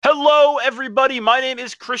Hello, everybody. My name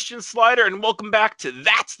is Christian Slider, and welcome back to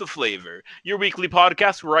That's the Flavor, your weekly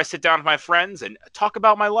podcast where I sit down with my friends and talk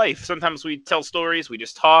about my life. Sometimes we tell stories, we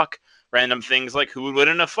just talk, random things like who would win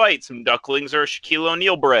in a fight, some ducklings or Shaquille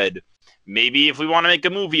O'Neal bread. Maybe if we want to make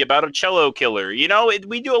a movie about a cello killer.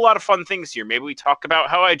 We do a lot of fun things here. Maybe we talk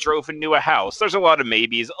about how I drove into a house. There's a lot of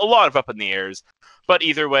maybes, a lot of up in the airs. But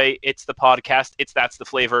either way, it's the podcast. It's That's the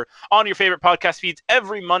Flavor on your favorite podcast feeds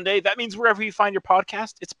every Monday. That means wherever you find your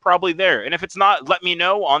podcast, it's probably there. And if it's not, let me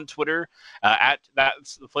know on Twitter, at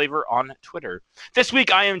That's the Flavor on Twitter. This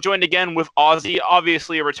week, I am joined again with Ozzy,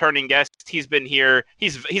 obviously a returning guest. He's been here.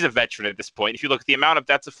 He's a veteran at this point. If you look at the amount of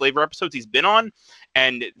That's the Flavor episodes he's been on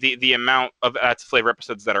and the amount of That's the Flavor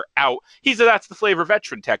episodes that are out, he's a That's the Flavor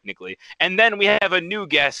veteran, technically. And then we have a new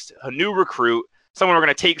guest, a new recruit, someone we're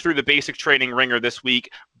going to take through the basic training ringer this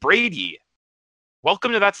week, Brady.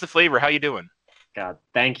 Welcome to That's the Flavor. How you doing? God,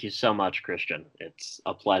 thank you so much, Christian. It's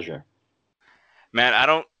a pleasure. Man,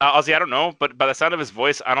 Ozzy, I don't know, but by the sound of his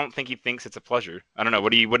voice, I don't think he thinks it's a pleasure. I don't know.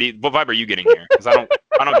 What vibe are you getting here? Because I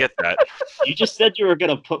don't get that. You just said you were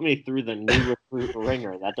going to put me through the new recruit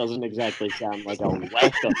ringer. That doesn't exactly sound like a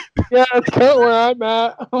welcome. Yeah, that's kind of where I'm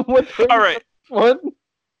at. All right. What?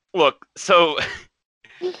 Look, so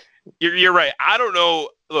you're right. I don't know.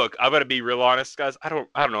 Look, I'm gonna be real honest, guys. I don't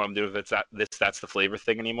know what I'm doing with That's the Flavor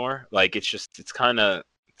thing anymore. Like it's kind of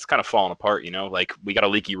falling apart. Like we got a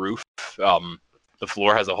leaky roof. The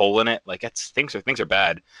floor has a hole in it. Like things are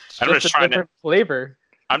bad. I'm just trying to flavor.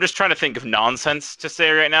 I'm just trying to think of nonsense to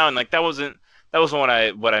say right now, and like that wasn't what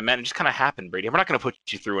I meant. It just kind of happened, Brady. We're not gonna put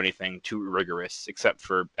you through anything too rigorous, except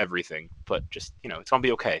for everything. But just it's gonna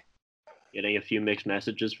be okay. Getting a few mixed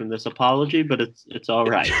messages from this apology, but it's all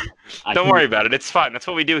right. Don't worry about it. It's fine. That's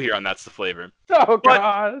what we do here on That's the Flavor. Oh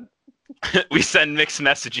God. We send mixed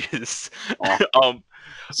messages.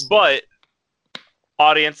 But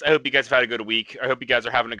audience, I hope you guys have had a good week. I hope you guys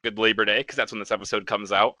are having a good Labor Day, because that's when this episode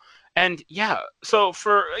comes out. And yeah, so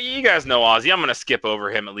for you guys know Ozzy, I'm gonna skip over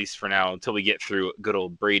him at least for now until we get through good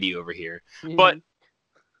old Brady over here. But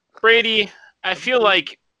Brady, I feel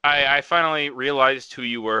like I finally realized who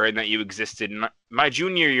you were and that you existed in my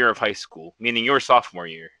junior year of high school, meaning your sophomore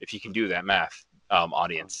year, if you can do that math,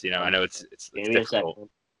 audience. I know it's difficult.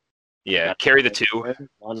 Yeah, carry the two.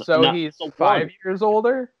 So he's 5 years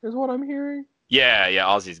older, is what I'm hearing? Yeah,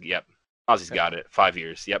 Ozzy's got it. 5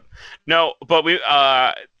 years, yep. No, but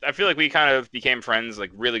I feel like we kind of became friends, like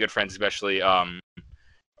really good friends, especially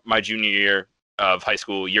my junior year of high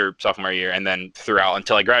school, your sophomore year, and then throughout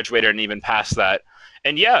until I graduated and even past that.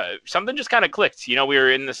 And yeah, something just kind of clicked. We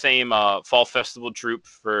were in the same fall festival troupe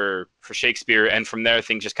for Shakespeare, and from there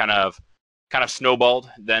things just kind of snowballed.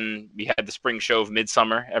 Then we had the spring show of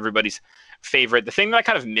Midsummer, everybody's favorite. The thing that I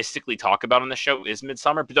kind of mystically talk about on the show is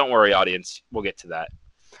Midsummer, but don't worry, audience, we'll get to that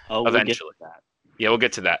eventually. We'll get to that. Yeah, we'll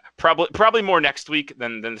get to that. Probably more next week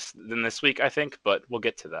than this week, I think, but we'll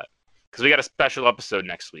get to that because we got a special episode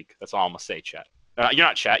next week. That's all I'm gonna say, chat. You're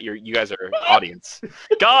not chat. You guys are audience.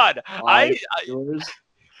 God,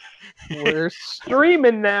 we're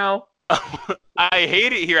streaming now. I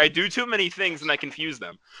hate it here. I do too many things and I confuse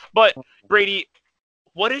them. But Brady,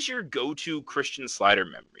 what is your go-to Christian Slider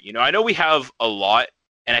memory? I know we have a lot,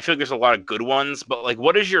 and I feel like there's a lot of good ones. But like,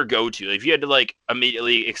 what is your go-to? If you had to like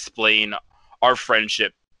immediately explain our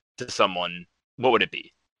friendship to someone, what would it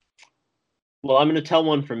be? Well, I'm going to tell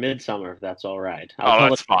one for Midsummer, if that's all right.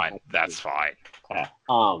 That's fine. That's fine. Okay.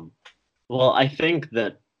 Well, I think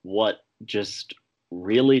that what just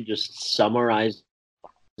really just summarizes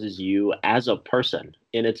you as a person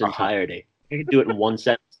in its entirety, I can do it in one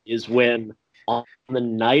sentence, is when on the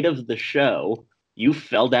night of the show, you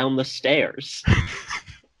fell down the stairs.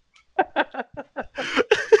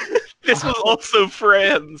 This was also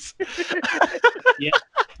Friends. Yeah,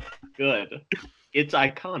 good. It's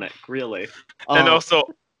iconic, really. And also,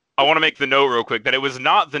 I want to make the note real quick that it was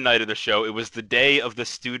not the night of the show. It was the day of the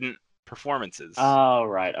student performances. Oh,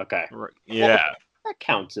 right. Okay. Yeah. Well, that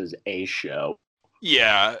counts as a show.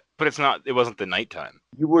 Yeah, but it wasn't the nighttime.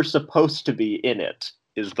 You were supposed to be in it,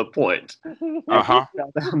 is the point. Uh-huh. You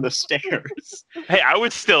fell down the stairs. Hey, I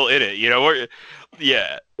was still in it,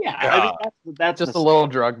 Yeah. Yeah, I mean, that's just a little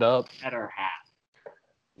drugged up. Better half,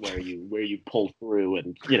 where you pull through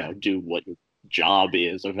and, do what your job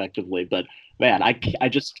is effectively. But man, I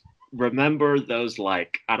just remember those,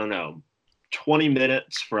 like, I don't know, 20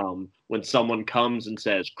 minutes from when someone comes and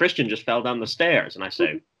says, Christian just fell down the stairs. And I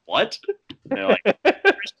say, what? And they're like,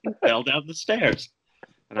 Christian fell down the stairs.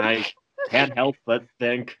 And I can't help but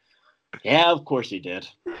think, Yeah, of course he did.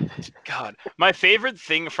 God, my favorite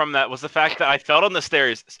thing from that was the fact that I fell on the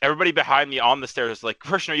stairs. Everybody behind me on the stairs was like,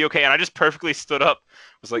 "Christian, are you okay?" And I just perfectly stood up.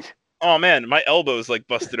 I was like, "Oh man, my elbow's like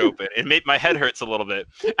busted open. It made my head hurts a little bit."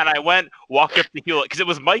 And I walked up to Hewlett because it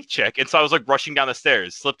was mic check, and so I was like rushing down the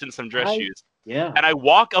stairs, slipped in some dress shoes, Yeah. and I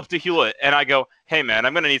walk up to Hewlett and I go, "Hey man,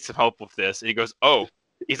 I'm gonna need some help with this." And he goes, "Oh."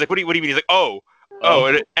 He's like, "What do you mean?" He's like, "Oh."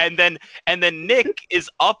 Oh, and then Nick is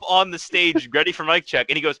up on the stage ready for mic check,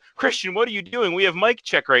 and he goes, "Christian, what are you doing? We have mic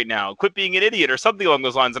check right now. Quit being an idiot," or something along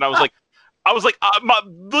those lines. And I was like,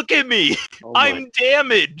 "Look at me, I'm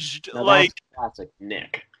damaged." Now like, that's classic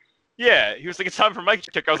Nick. yeah, he was like, "It's time for mic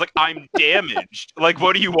check." I was like, "I'm damaged. Like,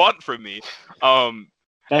 what do you want from me?" That's And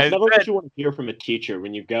never then- what you want to hear from a teacher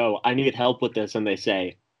when you go, "I need help with this," and they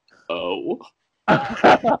say, "Oh."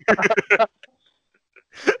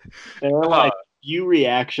 There are like few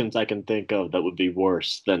reactions I can think of that would be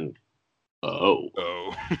worse than "Oh."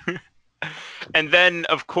 Oh. And then,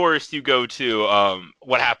 of course, you go to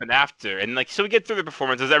what happened after, and like, so we get through the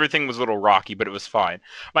performances. Everything was a little rocky, but it was fine.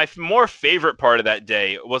 My more favorite part of that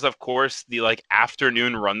day was, of course, the like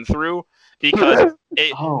afternoon run through, because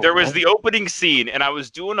there was the opening scene, and I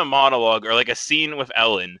was doing a monologue or like a scene with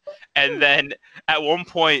Ellen, and then at one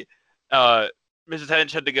point, Mrs.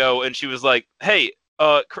 Hedge had to go, and she was like, "Hey,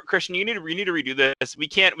 Christian, you need to redo this. We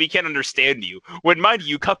can't understand you." When, mind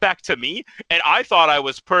you, cut back to me, and I thought I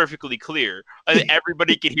was perfectly clear, and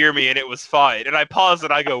everybody could hear me, and it was fine. And I paused,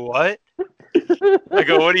 and I go, "What?" I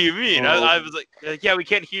go, "What do you mean?" I was like, "Yeah, we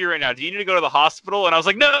can't hear you right now. Do you need to go to the hospital?" And I was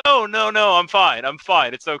like, "No, I'm fine.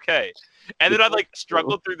 It's okay." And then I like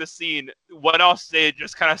struggled through the scene, went off stage,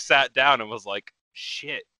 just kind of sat down, and was like,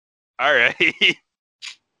 "Shit, all right."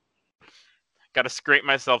 Got to scrape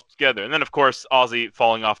myself together. And then, of course, Ozzy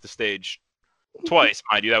falling off the stage twice,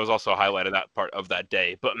 mind you. That was also a highlight of that part of that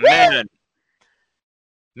day. But man,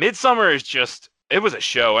 Midsummer is just, it was a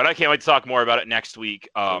show. And I can't wait to talk more about it next week.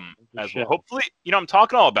 As well. Hopefully, I'm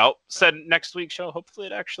talking all about said next week's show. Hopefully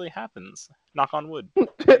it actually happens. Knock on wood.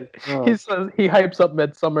 He says he hypes up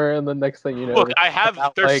Midsummer, and the next thing you know, look, I have,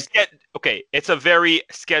 okay, it's a very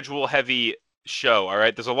schedule heavy show. All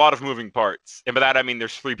right, there's a lot of moving parts, and by that I mean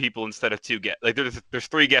there's 3 people instead of 2 guests. Like there's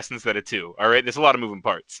 3 guests instead of 2. All right, there's a lot of moving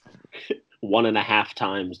parts. 1.5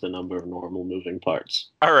 times the number of normal moving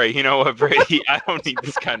parts. All right, you know what, Brady? I don't need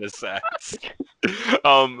this kind of sass.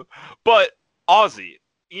 But Ozzy,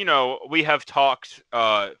 we have talked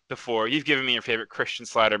before. You've given me your favorite Christian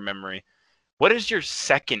Slater memory. What is your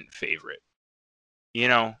second favorite?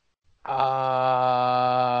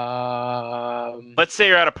 Let's say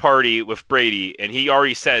you're at a party with Brady, and he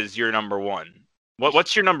already says you're number 1.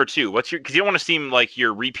 What's your number 2? Because you don't want to seem like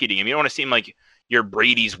you're repeating him. You don't want to seem like you're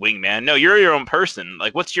Brady's wingman. No, you're your own person.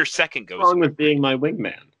 Like, what's your second go-to? What's wrong with being my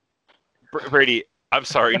wingman? Brady, I'm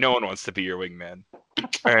sorry, no one wants to be your wingman.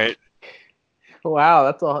 All right. Wow,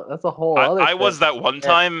 that's a whole other. I was that one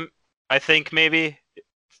time, I think, maybe,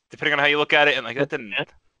 depending on how you look at it, and like that didn't.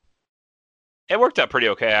 It worked out pretty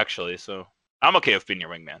okay, actually. So I'm okay with being your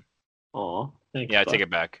wingman. Aw, thanks. Yeah, I take it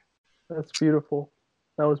back. That's beautiful.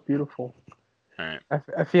 That was beautiful. All right.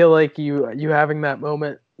 I feel like you having that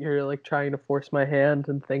moment, you're like trying to force my hand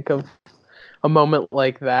and think of a moment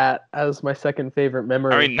like that as my second favorite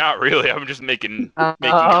memory. I mean, not really. I'm just making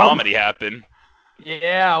comedy happen.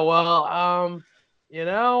 Yeah, well,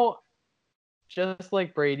 just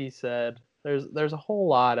like Brady said, there's a whole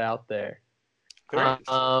lot out there.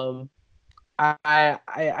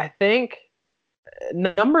 I think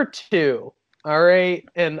number 2. All right,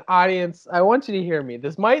 and audience, I want you to hear me.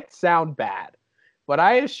 This might sound bad, but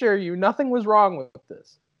I assure you, nothing was wrong with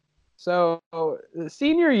this. So,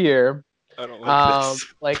 senior year, I don't like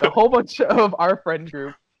this. like a whole bunch of our friend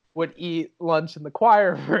group would eat lunch in the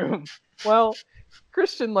choir room. Well,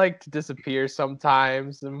 Christian liked to disappear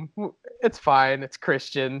sometimes, and it's fine. It's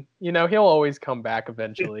Christian. He'll always come back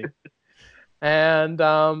eventually. And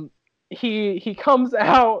he comes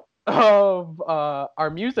out of our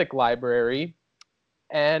music library,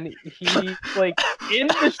 and he's like in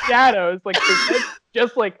the shadows, like his head's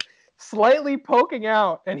just like slightly poking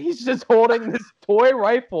out, and he's just holding this toy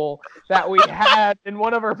rifle that we had in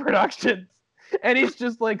one of our productions, and he's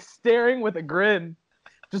just like staring with a grin,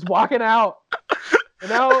 just walking out.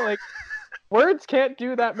 Like, words can't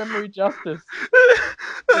do that memory justice.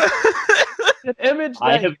 An image that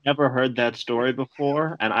I have never heard that story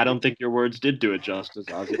before, and I don't think your words did do it justice,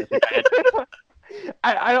 Ozzy.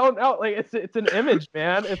 I don't know. Like, it's an image,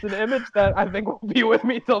 man. It's an image that I think will be with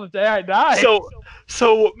me till the day I die.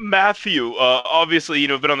 So Matthew, obviously,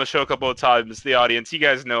 been on the show a couple of times. The audience, you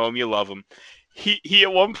guys know him, you love him. He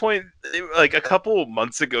at one point, like a couple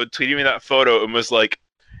months ago, tweeted me that photo and was like,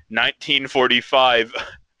 1945,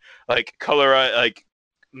 like color, like,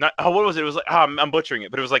 not, oh, what was it? It was like, I'm butchering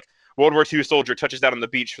it, but it was like World War II soldier touches down on the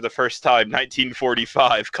beach for the first time,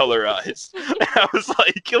 1945, colorized. And I was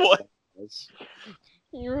like, what?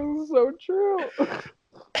 You're so true.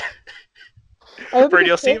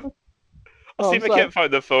 Brady, I'll see if I sorry. can't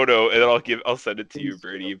find the photo, and then I'll send it to you,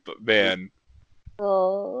 Brady. But man,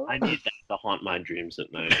 I need that to haunt my dreams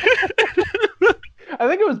at night. I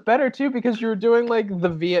think it was better too because you were doing like the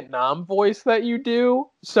Vietnam voice that you do,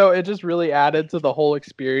 so it just really added to the whole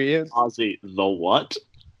experience. Ozzy, the what?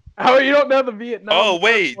 Oh, you don't know the Vietnam? Oh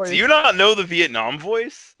wait, voice. do you not know the Vietnam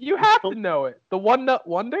voice? You have to know it. The One Nut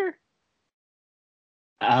Wonder.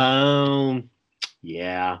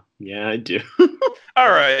 Yeah, I do. All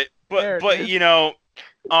right, There it but is. you know,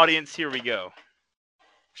 audience, here we go.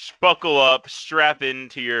 Buckle up, strap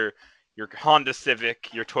into your Honda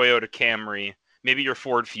Civic, your Toyota Camry, maybe your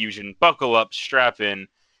Ford Fusion. Buckle up, strap in,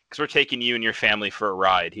 because we're taking you and your family for a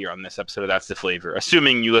ride here on this episode of That's the Flavor,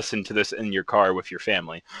 assuming you listen to this in your car with your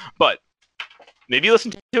family. But maybe you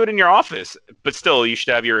listen to it in your office, but still, you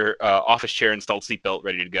should have your office chair installed seatbelt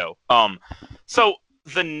ready to go. So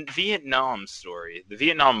the Vietnam story, the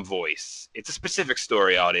Vietnam voice, it's a specific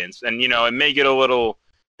story, audience, and you know, it may get a little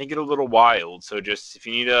wild. So just if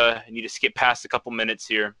you need to skip past a couple minutes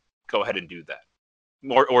here, go ahead and do that,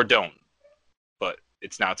 or don't. But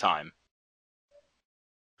it's now time.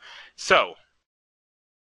 So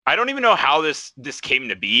I don't even know how this came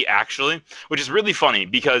to be, actually, which is really funny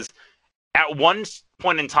because at one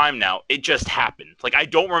point in time now, it just happened. Like, I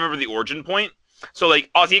don't remember the origin point. So, like,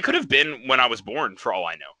 Ozzy, it could have been when I was born, for all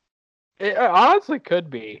I know. It honestly could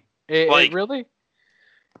be. It Like- really.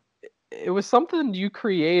 It was something you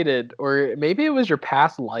created, or maybe it was your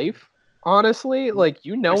past life. Honestly, like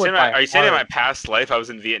you know it. Are you saying in my past life I was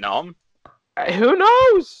in Vietnam? Who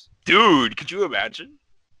knows? Dude, could you imagine?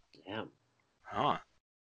 Damn, Huh.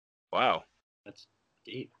 Wow. that's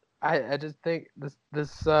deep. I just think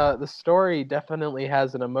the story definitely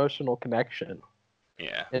has an emotional connection.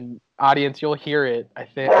 Yeah. And audience, you'll hear it. I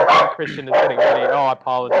think Christian is getting ready. Oh, I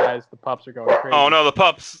apologize. The pups are going crazy. Oh no, the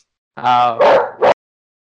pups.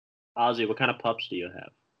 Ozzy, what kind of pups do you have?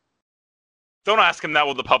 Don't ask him that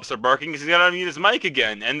while the pups are barking, because he's gonna need his mic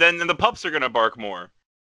again, and then the pups are gonna bark more.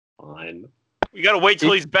 Fine. We gotta wait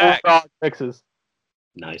till he's back. Bulldog mixes.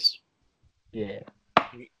 Nice. Yeah.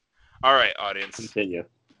 All right, audience. Continue.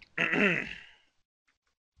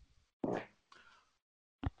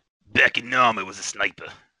 Back in Nam, I was a sniper,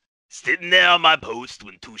 sitting there on my post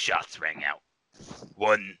when 2 shots rang out.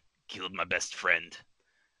 One killed my best friend.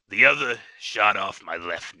 The other shot off my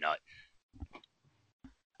left nut.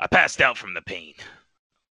 I passed out from the pain.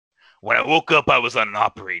 When I woke up, I was on an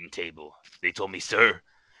operating table. They told me, "Sir,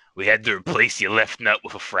 we had to replace your left nut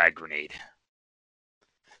with a frag grenade."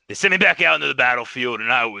 They sent me back out into the battlefield,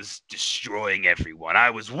 and I was destroying everyone. I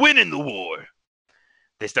was winning the war.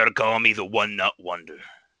 They started calling me the One Nut Wonder.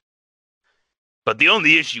 But the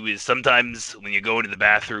only issue is sometimes when you go into the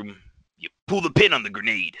bathroom, you pull the pin on the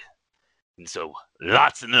grenade. And so,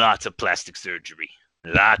 lots and lots of plastic surgery.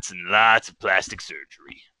 Lots and lots of plastic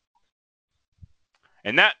surgery.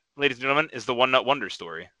 And that, ladies and gentlemen, is the One Nut Wonder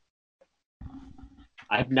story.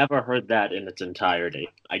 I've never heard that in its entirety.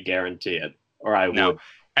 I guarantee it. Or I No. would.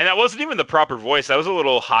 And that wasn't even the proper voice. That was a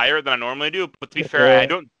little higher than I normally do. But to be fair, I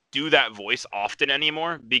don't do that voice often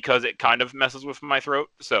anymore because it kind of messes with my throat.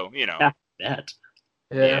 So, you know. Yeah. That.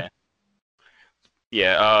 Yeah.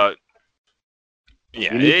 Yeah.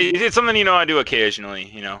 It's something, you know, I do occasionally,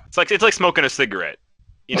 you know. It's like smoking a cigarette.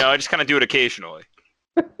 You know, I just kind of do it occasionally.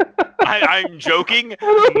 I'm joking.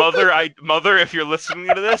 Mother, if you're listening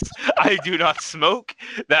to this, I do not smoke.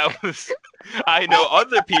 I know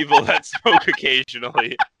other people that smoke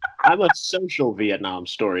occasionally. I'm a social Vietnam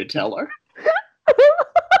storyteller.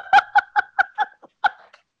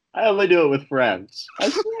 I only do it with friends. I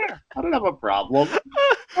swear. I don't have a problem.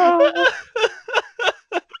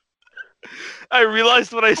 I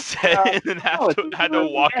realized what I said and then had to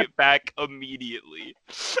really walk bad. it back immediately.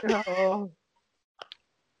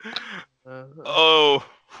 Oh,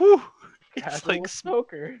 whew. It's like,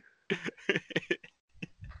 smoker.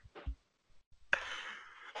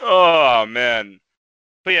 oh man.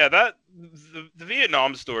 But yeah, the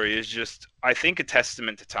Vietnam story is just, I think, a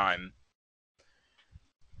testament to time.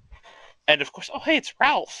 And of course, oh hey, it's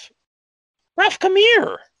Ralph. Ralph, come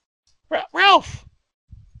here. Ralph,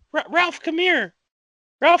 come here.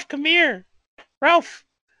 Ralph, come here. Ralph.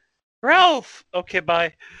 Okay,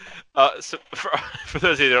 bye. So for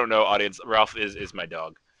those of you who don't know, audience, Ralph is my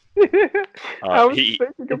dog. I was He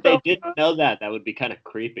thinking If they about didn't know that, that would be kind of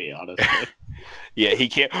creepy, honestly. Yeah, he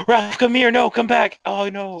can't. Ralph, come here. No, come back. Oh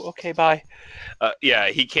no. Okay, bye. Yeah,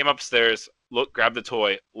 he came upstairs, grabbed the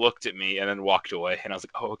toy, looked at me, and then walked away. And I was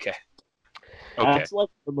like, oh, okay. Okay. That's like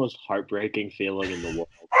the most heartbreaking feeling in the world.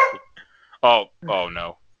 Oh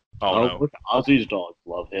no. Oh no. Look, Ozzy's dogs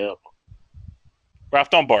love him. Ralph,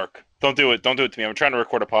 don't bark. Don't do it. Don't do it to me. I'm trying to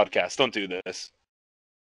record a podcast. Don't do this.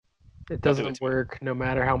 it Don't do it doesn't to me. work no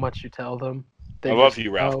matter how much you tell them. They I love just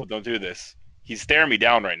you, Ralph, know. but don't do this. He's staring me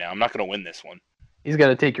down right now. I'm not gonna win this one. He's got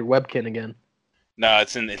to take your webkin again. No,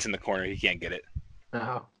 it's in the corner. He can't get it.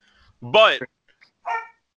 Oh. But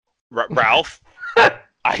Ralph,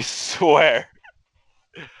 I swear.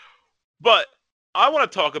 But I want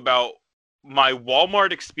to talk about my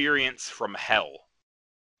Walmart experience from hell.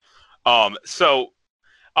 So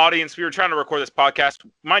audience, we were trying to record this podcast.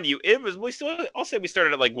 Mind you, I'll say we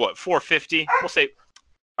started at like what, 4:50? We'll say.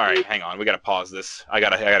 All right, hang on. We gotta pause this. I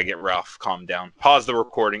gotta get Ralph calmed down. Pause the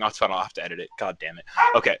recording. I'll have to edit it. God damn it.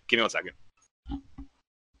 Okay, give me 1 second.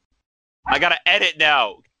 I gotta edit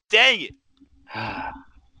now. Dang it,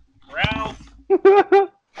 Ralph.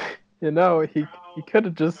 He could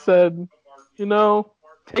have just said,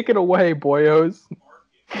 take it away, boyos.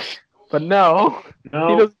 But no, he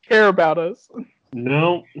No, doesn't care about us.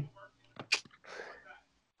 no.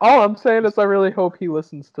 All I'm saying is I really hope he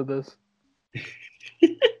listens to this.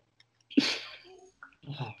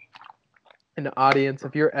 And audience,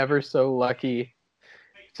 if you're ever so lucky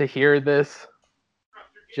to hear this,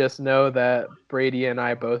 just know that Brady and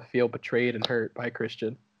I both feel betrayed and hurt by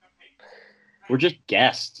Christian. We're just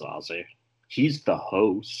guests, Ozzy. He's the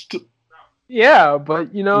host. Yeah,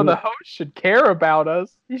 but the host should care about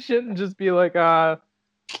us. He shouldn't just be like,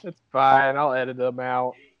 it's fine, I'll edit them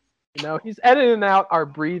out. He's editing out our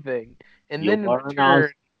breathing. And You'll then in learn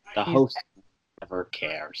return, The host never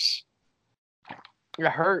cares. it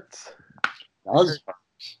hurts. Does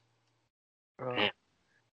To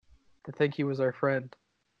think he was our friend.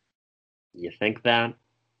 you think that?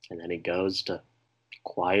 And then he goes to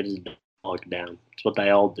quiet his dog down. It's what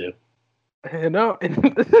they all do.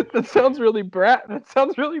 That sounds really bad. That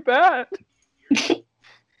sounds really bad.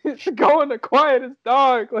 Going to quiet his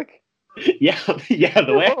dog, like. Yeah,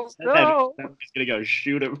 the way I Oh, said no. that, I'm just gonna go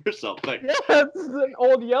shoot him or something. Yeah, that's an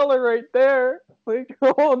old yeller right there. Like,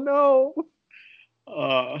 oh no.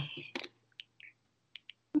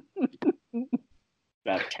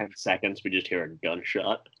 About 10 seconds, we just hear a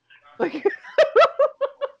gunshot. Like,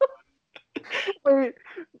 wait,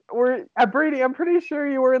 Brady, I'm pretty sure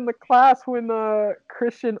you were in the class when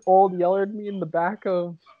Christian old yellered me in the back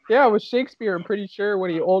of. Yeah, it was Shakespeare. I'm pretty sure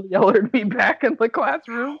when he old yellered me back in the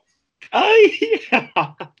classroom. Oh,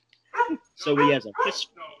 yeah. So he has a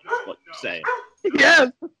history, is what you're saying. Yes.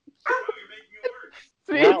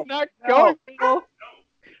 See, Ralph, it's not going well.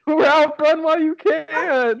 Ralph, run while you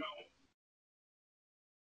can.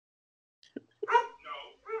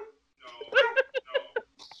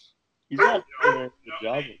 He's not doing a good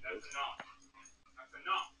job of this.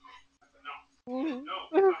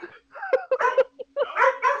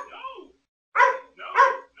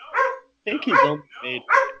 I think he's only made.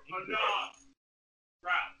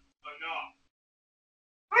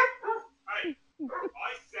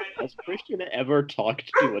 Has Christian ever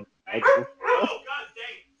talked to a dog before?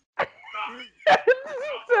 It doesn't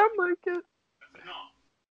sound like it.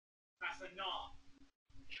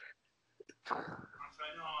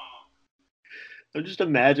 I'm just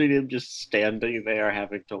imagining him just standing there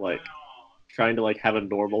having to trying to have a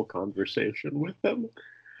normal conversation with him.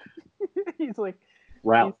 He's like,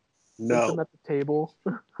 Ralph, sits no. him at the table.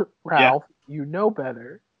 Ralph, you know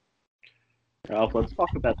better. Ralph, let's talk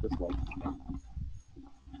about this later.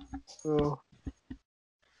 Oh.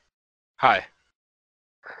 Hi.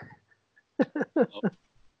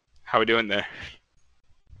 How we doing there?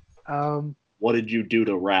 What did you do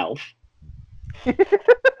to Ralph?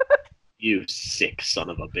 You sick son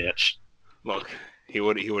of a bitch. Look, he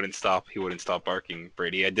wouldn't stop. He wouldn't stop barking,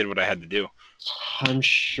 Brady. I did what I had to do. I'm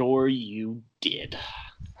sure you did.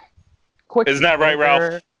 Quick Isn't that right, Ralph?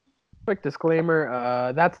 disclaimer- Quick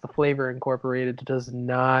disclaimer, that's the Flavor Incorporated does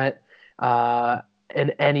not in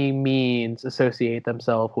any means associate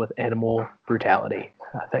themselves with animal brutality.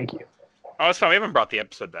 Thank you. Oh, it's fine. We haven't brought the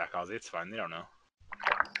episode back, Ozzy. It's fine. They don't know.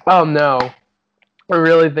 Oh no. I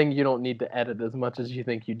really think you don't need to edit as much as you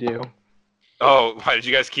think you do. Oh, why did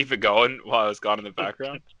you guys keep it going while I was gone in the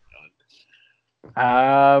background?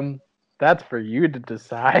 That's for you to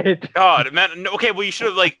decide. God, man. No, okay, well, you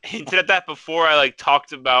should have hinted at that before I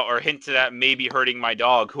talked about or hinted at maybe hurting my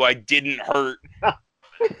dog, who I didn't hurt.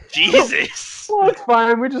 Jesus. Well, it's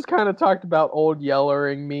fine. We just kind of talked about old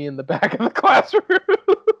yellering me in the back of the classroom.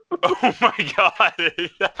 Oh my god.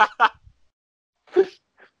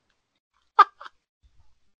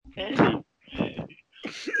 Hey.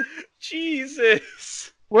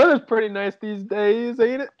 Jesus. Weather's pretty nice these days,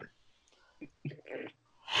 ain't it?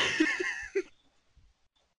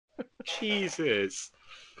 Jesus.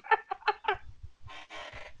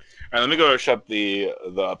 All right, let me go shut the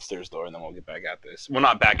upstairs door, and then we'll get back at this. Well,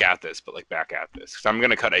 not back at this, but like back at this, because I'm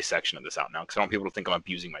gonna cut a section of this out now, because I don't want people to think I'm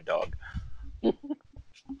abusing my dog.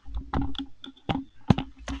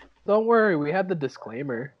 Don't worry, we had the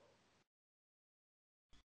disclaimer.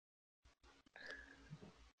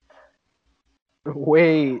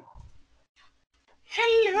 Wait.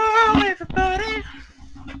 Hello, everybody.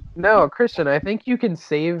 No, Christian, I think you can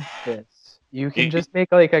save this. You can just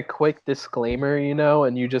make like a quick disclaimer,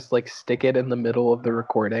 and you just like stick it in the middle of the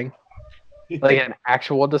recording. Like an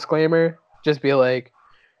actual disclaimer. Just be like,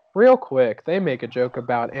 real quick, they make a joke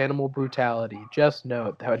about animal brutality. Just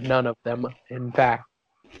note that none of them, in fact,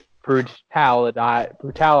 brutalize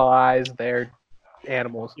their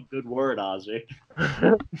animals. That's a good word, Ozzy.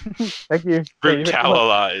 Thank you.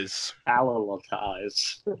 Brutalize.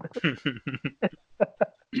 Allalatize.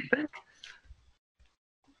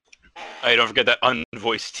 Hey, don't forget that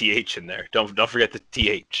unvoiced TH in there. Don't forget the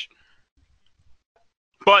TH.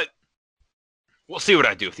 But we'll see what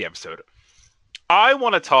I do with the episode. I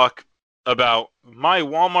want to talk about my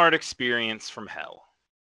Walmart experience from hell.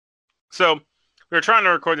 So we were trying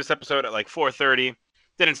to record this episode at like 4:30.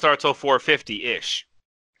 Didn't start till 4:50-ish.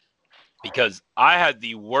 Because I had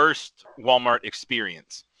the worst Walmart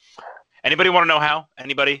experience. Anybody want to know how?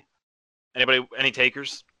 Anybody? Any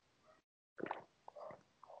takers?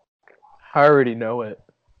 I already know it.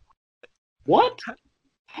 What?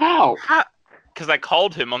 How? Because I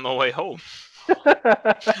called him on the way home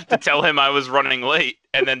to tell him I was running late,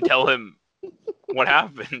 and then tell him what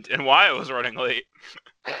happened and why I was running late.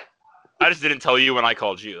 I just didn't tell you when I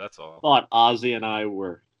called you. That's all. Thought Ozzy and I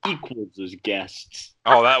were equals as guests.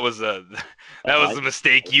 Oh, that was a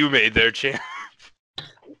mistake you made there, champ.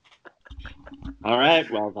 All right,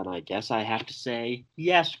 well then I guess I have to say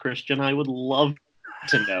yes, Christian. I would love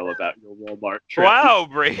to know about your Walmart trip. Wow,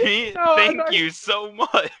 Brady! No, Thank you so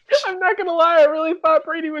much. I'm not gonna lie, I really thought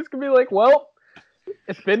Brady was gonna be like, well,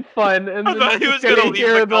 it's been fun, and I then thought he just was gonna leave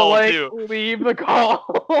hear the call, like, too. leave the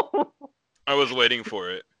call. I was waiting for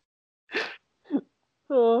it.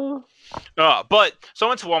 Oh. But so I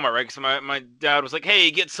went to Walmart, right? Because my dad was like, "Hey,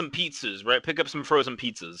 get some pizzas, right? Pick up some frozen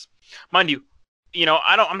pizzas." Mind you,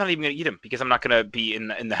 I'm not even gonna eat them because I'm not gonna be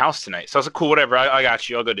in the house tonight. So I was like, "Cool, whatever. I got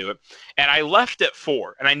you. I'll go do it." And I left at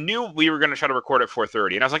 4, and I knew we were gonna try to record at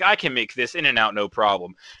 4:30. And I was like, "I can make this in and out, no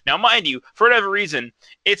problem." Now, mind you, for whatever reason,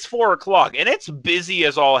 it's 4:00, and it's busy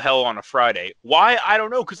as all hell on a Friday. Why? I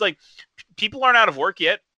don't know. Because like people aren't out of work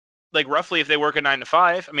yet. Like roughly, if they work a 9 to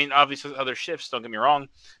 5, I mean, obviously other shifts. Don't get me wrong.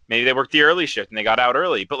 Maybe they worked the early shift and they got out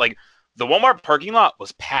early. But like the Walmart parking lot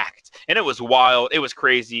was packed, and it was wild. It was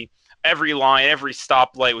crazy. Every line, every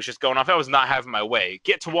stoplight was just going off. I was not having my way.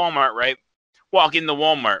 Get to Walmart, right? Walk into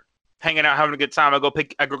Walmart, hanging out, having a good time. I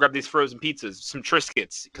go grab these frozen pizzas, some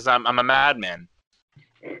Triscuits, because I'm a madman.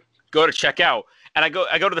 Go to checkout. And I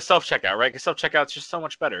go to the self-checkout, right? Because self-checkout's just so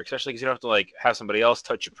much better, especially because you don't have to like have somebody else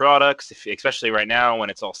touch your products, especially right now when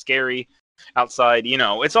it's all scary outside.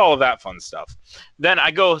 It's all of that fun stuff. Then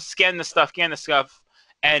I go scan the stuff,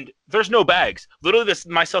 and there's no bags. Literally,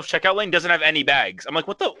 my self-checkout lane doesn't have any bags. I'm like,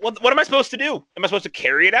 what am I supposed to do? Am I supposed to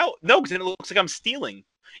carry it out? No, because then it looks like I'm stealing.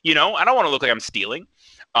 I don't want to look like I'm stealing.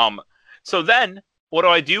 So then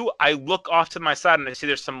what do? I look off to my side and I see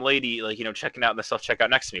there's some lady checking out in the self-checkout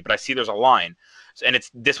next to me, but I see there's a line. And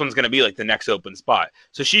this one's going to be like the next open spot.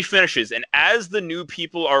 So she finishes, and as the new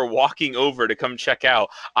people are walking over to come check out,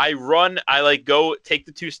 I go take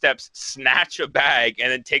the 2 steps, snatch a bag,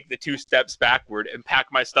 and then take the 2 steps backward and pack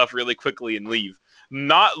my stuff really quickly and leave.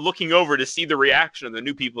 Not looking over to see the reaction of the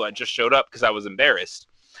new people that just showed up because I was embarrassed.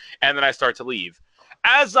 And then I start to leave.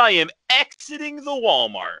 As I am exiting the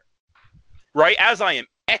Walmart, right as I am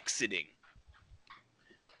exiting,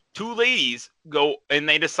 2 ladies go and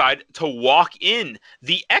they decide to walk in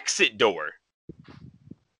the exit door.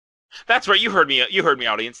 That's right. You heard me,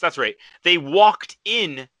 audience. That's right. They walked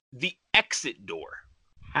in the exit door.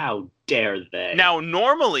 How dare they? Now,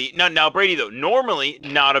 Brady, though, normally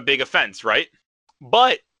not a big offense, right?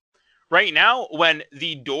 But right now, when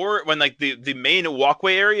the main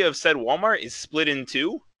walkway area of said Walmart is split in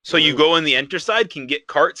 2, so you go in the enter side, can get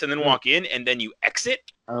carts, and then walk in, and then you exit.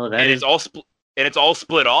 Oh, it's all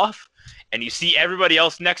split off. and you see everybody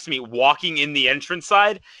else next to me walking in the entrance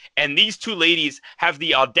side, and these two ladies have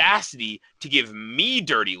the audacity to give me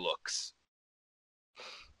dirty looks.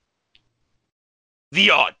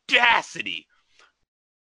 The audacity.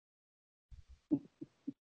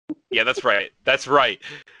 Yeah, that's right. That's right.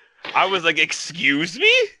 I was like, excuse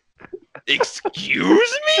me?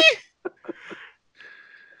 Excuse me?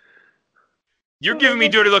 You're giving me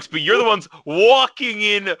dirty looks, but you're the ones walking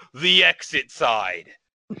in the exit side.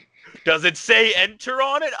 Does it say enter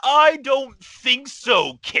on it? I don't think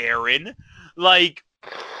so, Karen. Like,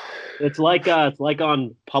 it's like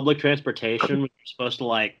on public transportation when you're supposed to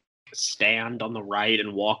like stand on the right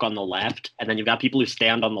and walk on the left, and then you've got people who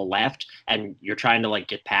stand on the left and you're trying to like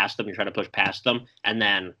get past them, you're trying to push past them, and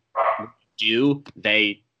then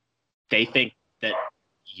they think that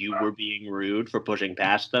you were being rude for pushing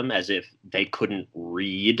past them as if they couldn't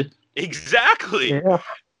read. exactly. Yeah.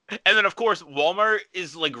 And then, of course, Walmart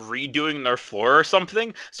is like redoing their floor or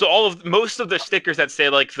something. So most of the stickers that say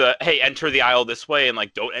like hey, enter the aisle this way and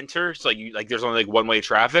like don't enter, so like there's only like one-way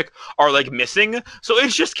traffic, are like missing. So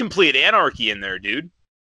it's just complete anarchy in there, dude.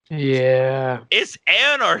 Yeah. It's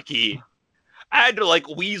anarchy. I had to like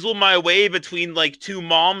weasel my way between like two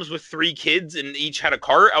moms with 3 kids and each had a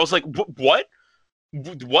cart. I was like, what?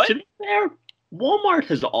 What? To be fair, Walmart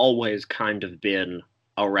has always kind of been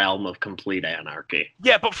a realm of complete anarchy.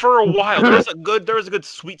 Yeah, but for a while there was a good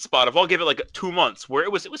sweet spot of, I'll give it like 2 months where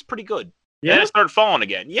it was pretty good. Yeah. And then it started falling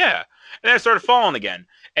again. Yeah. And then it started falling again.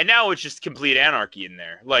 And now it's just complete anarchy in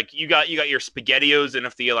there. Like you got your SpaghettiOs and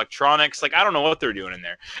the electronics. Like I don't know what they're doing in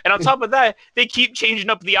there. And on top of that, they keep changing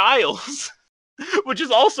up the aisles, which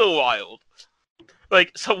is also wild.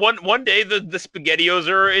 Like, so one day the SpaghettiOs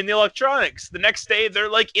are in the electronics. The next day they're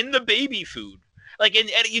like in the baby food. Like, and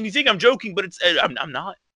you think I'm joking, but it's I'm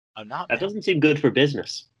not. I'm not. That doesn't seem good for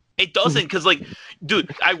business. It doesn't, because like,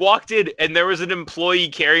 dude, I walked in and there was an employee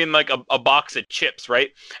carrying like a box of chips,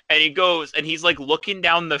 right? And he goes and he's like looking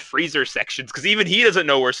down the freezer sections because even he doesn't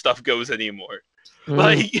know where stuff goes anymore.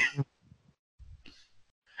 Like,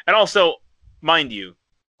 and also, mind you,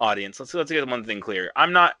 audience, let's get one thing clear.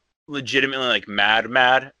 I'm not legitimately like mad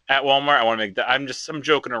at Walmart. I want to make that. I'm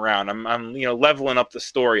joking around. I'm leveling up the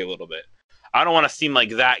story a little bit. I don't want to seem like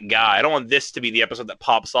that guy. I don't want this to be the episode that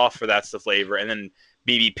pops off for That's the Flavor and then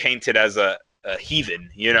be painted as a heathen,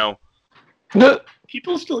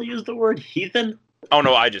 People still use the word heathen? Oh,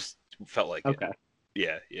 no, I just felt like okay.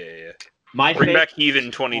 it. Yeah. Bring back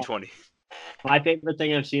heathen 2020. My favorite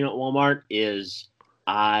thing I've seen at Walmart is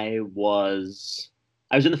I was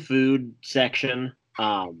in the food section.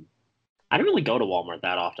 I don't really go to Walmart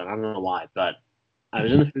that often. I don't know why, but I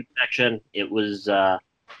was in the food section. It was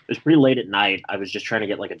pretty late at night. I was just trying to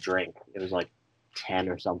get like a drink. It was like 10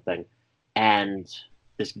 or something. And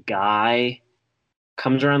this guy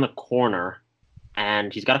comes around the corner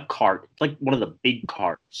and he's got a cart. It's like one of the big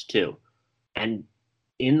carts too. And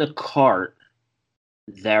in the cart,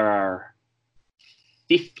 there are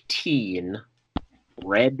 15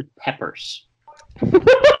 red peppers.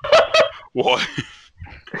 What?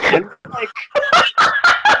 And like,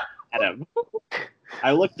 at him.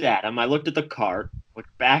 I looked at him. I looked at the cart.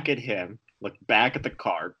 Looked back at him. Looked back at the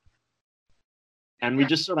cart. And we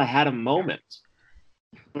just sort of had a moment.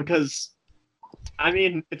 Because, I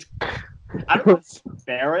mean, I don't know if I'm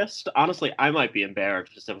embarrassed. Honestly, I might be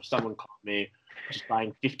embarrassed if someone caught me just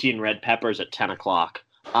buying 15 red peppers at 10 o'clock.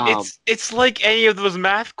 It's like any of those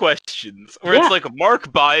math questions where it's like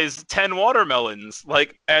Mark buys 10 watermelons,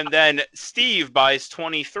 like, and then Steve buys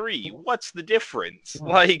 23. What's the difference?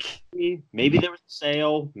 Like, maybe there was a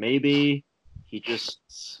sale. Maybe he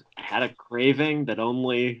just had a craving that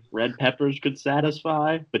only red peppers could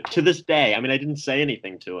satisfy. But to this day, I mean, I didn't say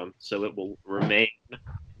anything to him, so it will remain a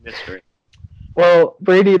mystery. Well,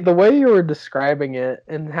 Brady, the way you were describing it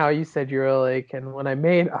and how you said you were like, and when I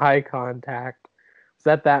made eye contact, was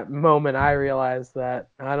at that moment I realized that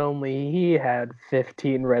not only he had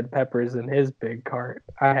 15 red peppers in his big cart,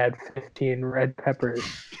 I had 15 red peppers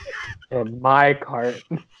in my cart.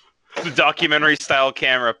 The documentary style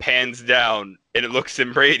camera pans down and it looks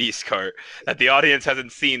in Brady's cart that the audience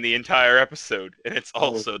hasn't seen the entire episode, and it's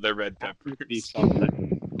also the red peppers.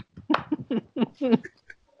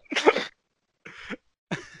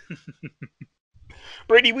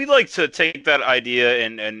 Brady, we'd like to take that idea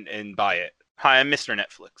and buy it. Hi, I'm Mr.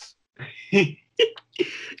 Netflix.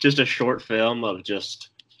 Just a short film of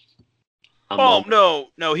just... no.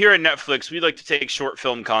 Here at Netflix, we like to take short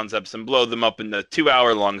film concepts and blow them up into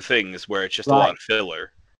 2-hour-long things where it's just a lot of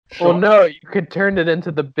filler. Well, no, you could turn it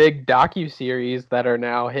into the big docu-series that are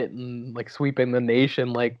now hitting, like, sweeping the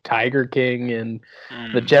nation, like Tiger King and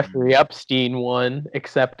the Jeffrey Epstein one,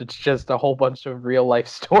 except it's just a whole bunch of real-life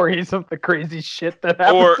stories of the crazy shit that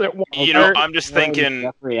happens at Walmart. I'm just thinking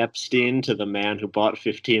Jeffrey Epstein to the man who bought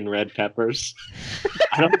 15 red peppers.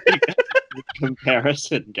 I don't think that's a good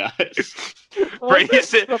comparison, guys. Brady's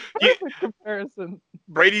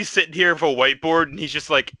sitting here with a whiteboard, and he's just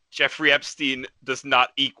like, Jeffrey Epstein does not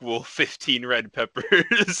equal 15 red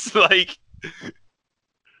peppers. Like,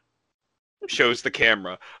 shows the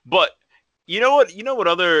camera. But you know what? You know what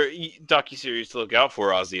other docuseries to look out for,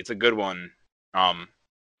 Ozzy? It's a good one.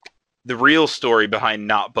 The real story behind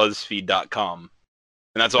NotBuzzFeed.com.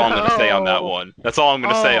 And that's all I'm going to say on that one. That's all I'm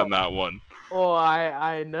going to say on that one. Well,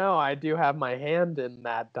 I know. I do have my hand in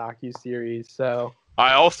that docuseries, so...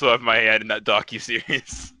 I also have my hand in that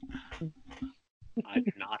docuseries. I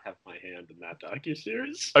do not have my hand in that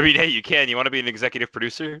docuseries. I mean, hey, you can. You want to be an executive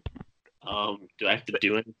producer? Do I have to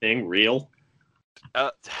do anything real?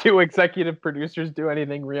 Do executive producers do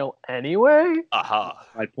anything real anyway? Aha.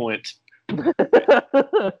 My point.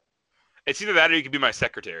 It's either that or you can be my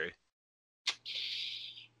secretary.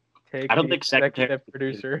 I don't think executive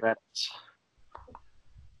producer.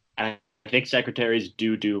 I think secretaries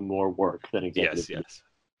do more work than executives. Yes.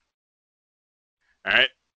 All right.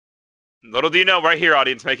 Little do you know, right here,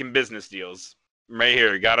 audience, making business deals. Right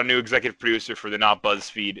here, got a new executive producer for the Not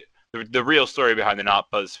BuzzFeed. The real story behind the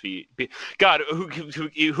Not BuzzFeed. God,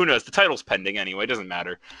 who knows? The title's pending anyway. It doesn't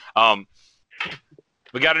matter.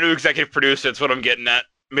 We got a new executive producer. That's what I'm getting at.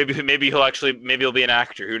 Maybe he'll be an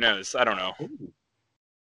actor. Who knows? I don't know.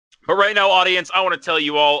 But right now, audience, I want to tell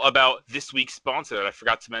you all about this week's sponsor that I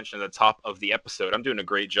forgot to mention at the top of the episode. I'm doing a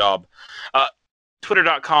great job.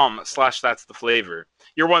 Twitter.com/That's the Flavor.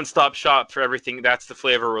 Your one-stop shop for everything That's the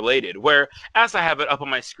Flavor related. Where, as I have it up on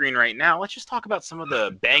my screen right now, let's just talk about some of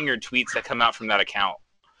the banger tweets that come out from that account.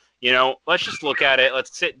 You know, let's just look at it.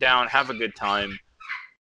 Let's sit down, have a good time.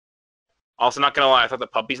 Also, not going to lie, I thought the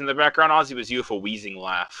puppies in the background, Ozzy, was you with a wheezing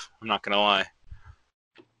laugh. I'm not going to lie.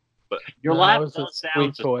 But your laugh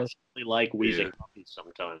sounds especially like wheezing puppies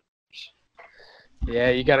sometimes.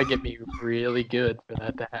 Yeah, you got to get me really good for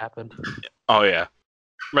that to happen. Oh, yeah.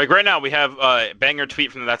 Like right now, we have a banger tweet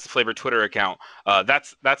from the That's the Flavor Twitter account.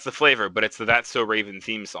 That's the Flavor, but it's the That's So Raven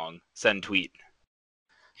theme song. Send tweet.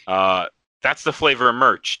 That's the Flavor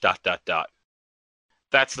merch. ... That's the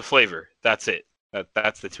Flavor. That's it.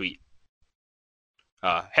 That's the tweet.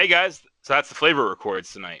 Hey guys, so That's the Flavor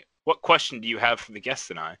records tonight. What question do you have for the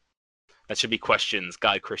guests and I? That should be questions,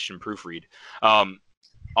 Guy Christian proofread. All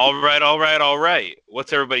right.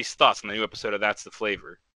 What's everybody's thoughts on the new episode of That's the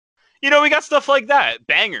Flavor? You know, we got stuff like that.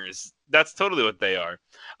 Bangers. That's totally what they are.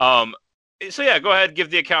 So yeah, go ahead, give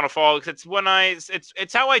the account a follow.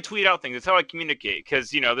 It's how I tweet out things. It's how I communicate.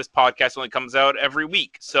 Because, you know, this podcast only comes out every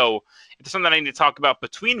week. So if there's something I need to talk about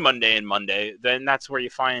between Monday and Monday, then that's where you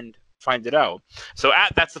find it out. So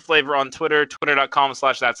at That's the Flavor on Twitter,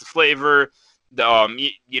 twitter.com/That's the Flavor.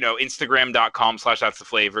 Instagram.com/That's the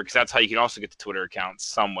Flavor, because that's how you can also get the Twitter accounts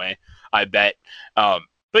some way, I bet. But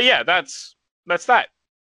yeah, that's that.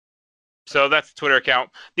 So that's the Twitter account.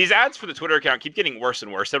 These ads for the Twitter account keep getting worse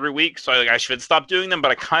and worse every week, so I should stop doing them, but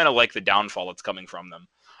I kind of like the downfall that's coming from them.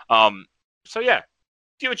 So yeah,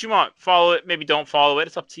 do what you want. Follow it, maybe don't follow it.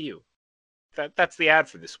 It's up to you. That's the ad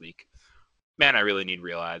for this week. Man, I really need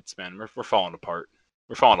real ads, man. We're falling apart.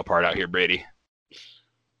 We're falling apart out here, Brady.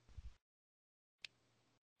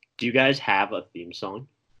 Do you guys have a theme song?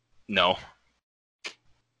 No.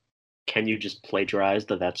 Can you just plagiarize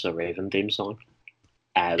the That's a Raven theme song?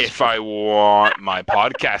 If I want my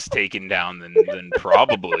podcast taken down, then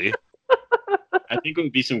probably. I think it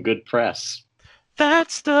would be some good press.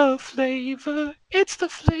 That's the flavor. It's the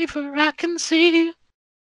flavor I can see.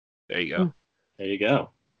 There you go. There you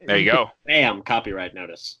go. There you go. Bam, copyright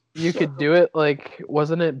notice. You could do it like,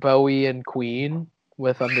 wasn't it Bowie and Queen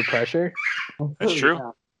with Under Pressure? That's true.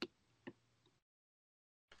 Yeah.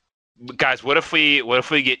 Guys, what if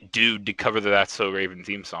we get Dude to cover the That's So Raven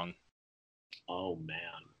theme song? Oh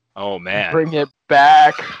man. Bring it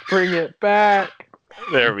back.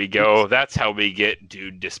 There we go. That's how we get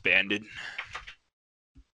Dude disbanded.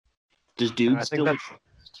 Does Dude still exist?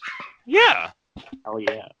 Yeah. Oh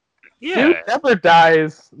yeah. Yeah. Dude never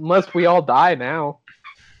dies unless we all die now.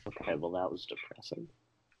 Okay, well that was depressing.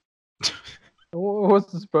 What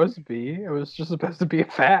was it supposed to be? It was just supposed to be a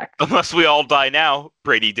fact. Unless we all die now,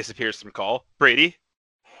 Brady disappears from call. Brady?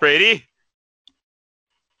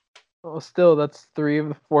 Well, still, that's 3 of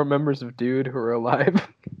the 4 members of Dude who are alive.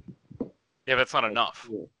 Yeah, that's not enough.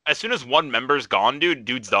 As soon as one member's gone,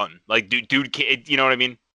 Dude's done. Like, Dude can't, you know what I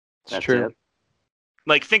mean? It's That's true. it.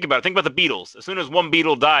 Like, think about it. Think about the Beatles. As soon as one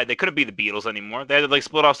Beatle died, they couldn't be the Beatles anymore. They had to like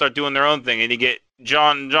split off, start doing their own thing, and you get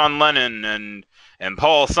John Lennon and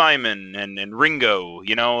Paul Simon and Ringo.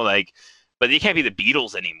 You know, like, but you can't be the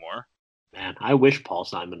Beatles anymore. Man, I wish Paul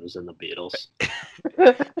Simon was in the Beatles.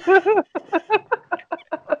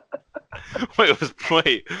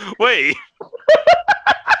 Wait.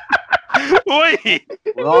 Wait.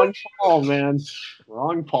 Wrong Paul, man.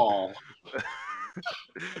 Wrong Paul.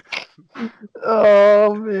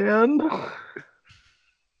 Oh man.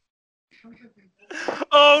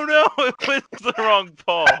 Oh no, it was the wrong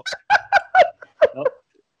Paul.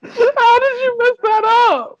 How did you mess that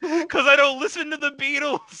up? Because I don't listen to the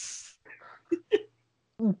Beatles.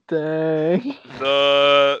 Dang.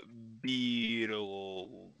 The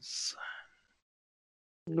Beatles.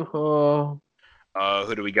 Oh.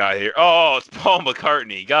 Who do we got here? Oh, it's Paul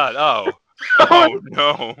McCartney. God, oh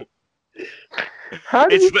no. How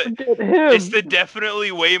did It's you forget him? It's the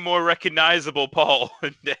definitely way more recognizable Paul.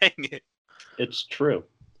 Dang it. It's true.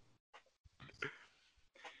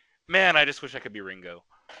 Man, I just wish I could be Ringo.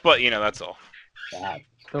 But, you know, that's all. Bad.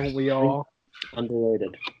 Don't we all?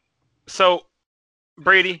 Underrated. So,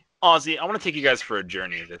 Brady, Ozzy, I want to take you guys for a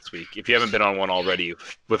journey this week, if you haven't been on one already,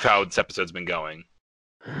 with how this episode's been going.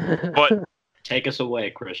 But Take us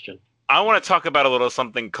away, Christian. I want to talk about a little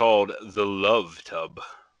something called the Love Tub.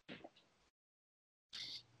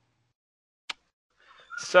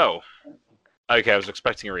 So, okay, I was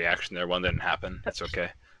expecting a reaction there. One didn't happen. That's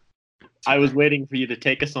okay. I was waiting for you to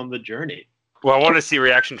take us on the journey. Well, I wanted to see a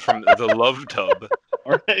reaction from the Love Tub.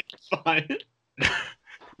 All right, fine.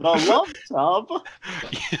 The Love Tub.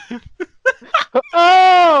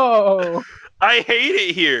 Oh! I hate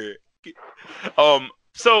it here.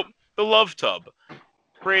 So the Love Tub.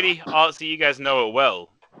 Brady, Ozzy, you guys know it well.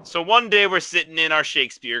 So one day we're sitting in our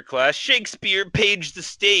Shakespeare class. Shakespeare paged the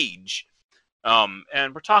stage.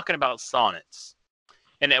 And we're talking about sonnets.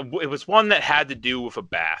 And it was one that had to do with a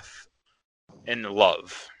bath and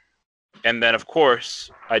love. And then, of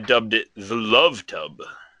course, I dubbed it the Love Tub.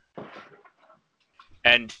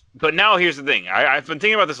 But now here's the thing. I've been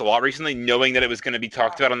thinking about this a lot recently, knowing that it was going to be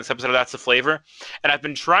talked about on this episode of That's the Flavor. And I've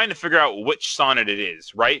been trying to figure out which sonnet it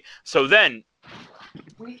is, right? So then,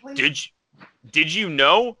 did you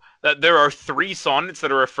know that there are 3 sonnets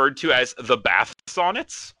that are referred to as the bath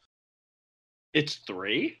sonnets? It's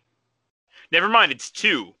 3? Never mind, it's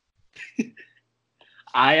 2.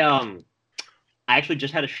 I actually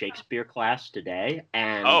just had a Shakespeare class today,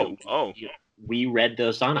 and we read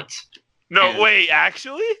those sonnets. No, wait,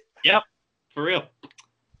 actually? Yep, for real.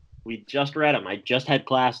 We just read them. I just had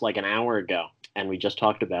class like an hour ago, and we just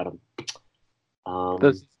talked about them.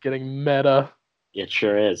 This is getting meta. It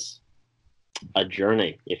sure is. A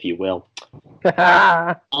journey, if you will.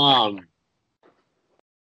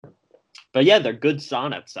 But yeah, they're good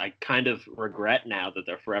sonnets. I kind of regret now that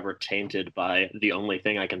they're forever tainted by the only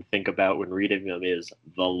thing I can think about when reading them is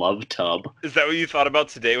the Love Tub. Is that what you thought about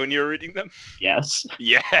today when you were reading them? Yes.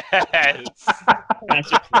 Yes.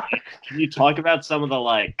 That's okay. Can you talk about some of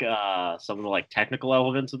the technical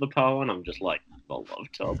elements of the poem? I'm just like, the Love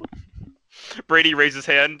Tub. Brady raised his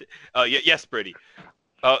hand. Yes, Brady.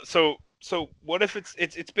 So what if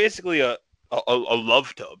it's basically a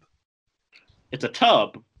love tub? It's a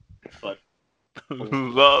tub, but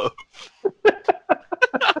Love.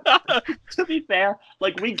 to be fair,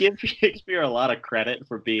 like, we give Shakespeare a lot of credit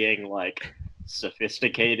for being like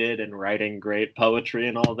sophisticated and writing great poetry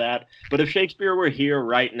and all that. But if Shakespeare were here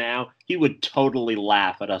right now, he would totally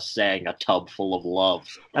laugh at us saying a tub full of love.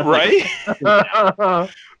 That's Right?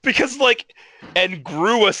 Because, like, and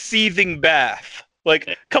grew a seething bath.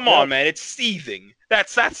 Like, come on, man, it's seething.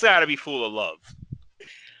 That's gotta be full of love.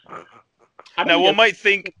 Now one might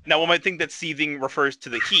think that seething refers to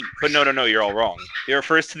the heat, but no, you're all wrong. It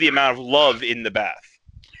refers to the amount of love in the bath.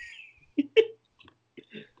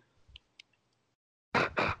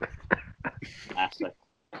 Classic.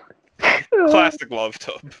 Classic love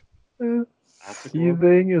tub.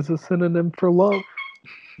 Seething is a synonym for love.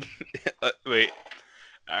 Wait.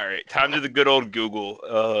 All right, time to the good old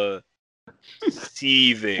Google.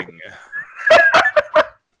 Seething.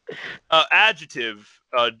 Adjective.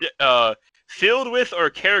 Filled with or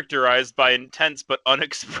characterized by intense but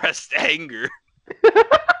unexpressed anger.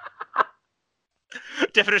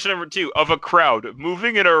 Definition number 2, of a crowd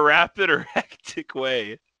moving in a rapid or hectic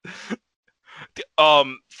way.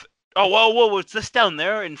 What's this down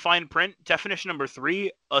there in fine print? Definition number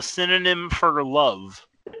 3, a synonym for love.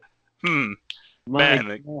 Man,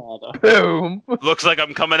 Boom. looks like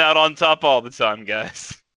I'm coming out on top all the time,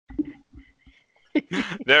 guys.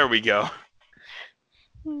 There we go.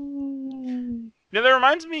 That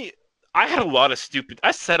reminds me. I said a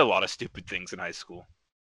lot of stupid things in high school.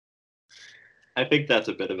 I think that's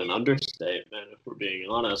a bit of an understatement, if we're being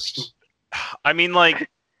honest. I mean, like,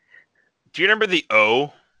 do you remember the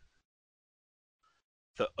O?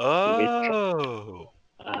 The O,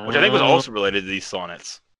 which I think was also related to these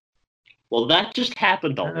sonnets. Well, that just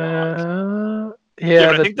happened a lot. Yeah, Yeah,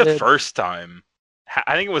 but I think the did. first time,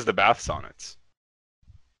 I think it was the bath sonnets.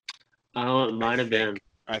 Oh, it might have been.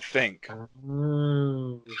 I think.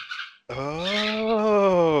 Oh.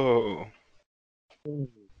 Oh.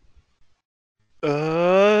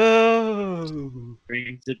 Oh.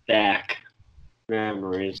 Brings it back.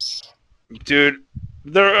 Memories. Dude,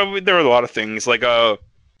 there were a lot of things like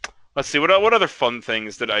let's see what other fun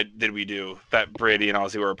things did we do that Brady and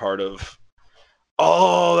Ozzy were a part of.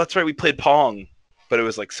 Oh, that's right, we played Pong, but it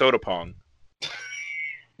was like soda Pong.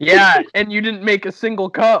 Yeah, and you didn't make a single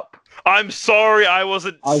cup. I'm sorry, I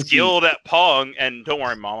wasn't Ozzy. skilled at Pong, and don't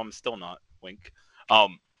worry, Mom, I'm still not. Wink.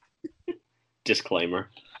 Disclaimer.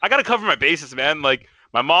 I gotta cover my bases, man. Like,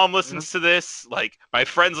 my mom listens to this. Like, my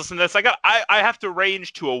friends listen to this. I have to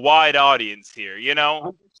range to a wide audience here. You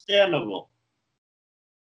know, Understandable.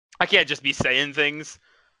 I can't just be saying things.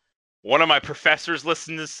 One of my professors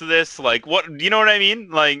listens to this. Like, what? You know what I mean?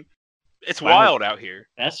 Like, it's Wow. wild out here.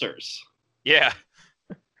 Professors. Yeah.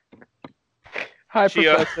 Hi, She,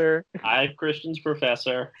 Professor. Hi, Christian's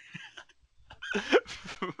professor.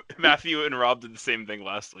 Matthew and Rob did the same thing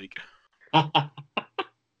last week.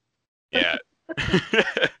 Yeah.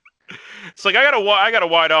 It's like I got a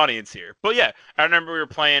wide audience here. But yeah, I remember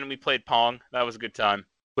we played Pong. That was a good time.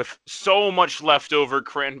 With so much leftover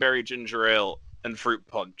cranberry ginger ale and fruit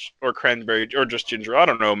punch. Or cranberry or just ginger. I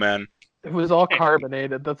don't know, man. It was all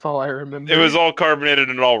carbonated. That's all I remember. It was all carbonated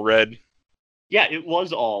and all red. Yeah, it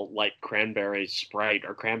was all like cranberry Sprite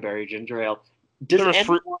or cranberry ginger ale. Does There was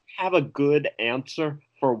anyone fruit- have a good answer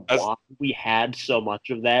for why we had so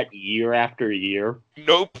much of that year after year?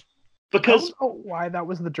 Nope. I Because don't know why that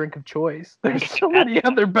was the drink of choice. There's so many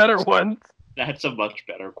other better ones. that's a much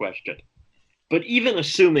better question. But even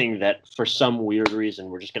assuming that for some weird reason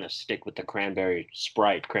we're just going to stick with the cranberry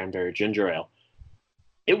Sprite, cranberry ginger ale,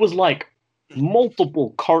 it was like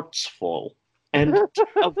multiple carts full. And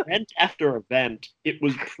event after event, it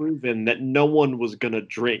was proven that no one was going to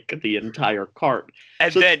drink the entire cart.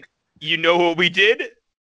 And So- then, you know what we did?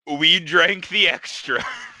 We drank the extra.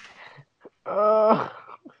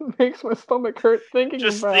 It makes my stomach hurt thinking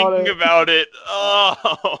Just about thinking it. about it.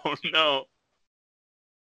 Oh, no.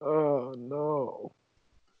 Oh no.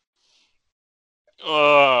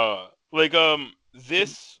 Like,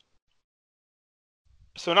 this...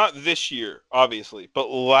 So not this year, obviously, but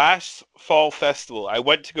last fall festival, I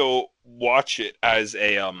went to go watch it as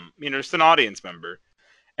a, just an audience member.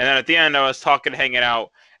 And then at the end, I was hanging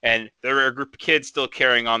out, and there were a group of kids still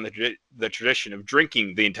carrying on the tradition of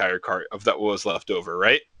drinking the entire cart of that was left over,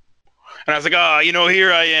 right? And I was like,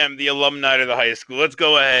 here I am, the alumni of the high school. Let's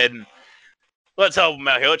go ahead and let's help them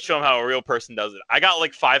out here. Let's show them how a real person does it. I got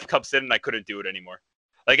like 5 cups in, and I couldn't do it anymore.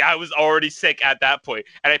 Like, I was already sick at that point.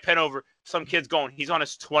 And I pen over, some kid's going, he's on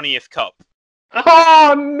his 20th cup.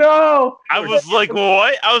 Oh no! I was like,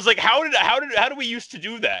 what? I was like, how do we used to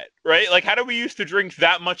do that? Right? Like, how do we used to drink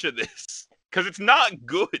that much of this? Because it's not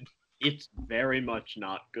good. It's very much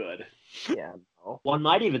not good. Yeah, no. One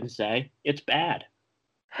might even say it's bad.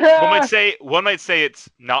 One might say it's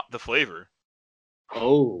not the flavor.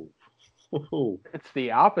 Oh. It's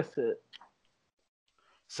the opposite.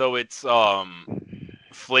 So it's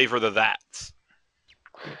flavor the that.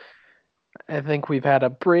 I think we've had a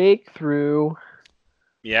breakthrough.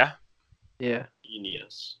 Yeah? Yeah.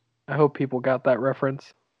 Genius. I hope people got that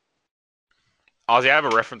reference. Ozzy, I have a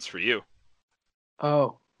reference for you.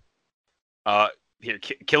 Oh. Here,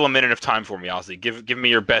 kill a minute of time for me, Ozzy. Give me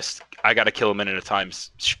your best. I gotta kill a minute of time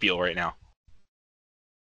spiel right now.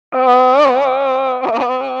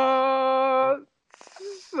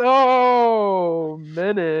 So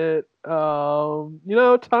minute.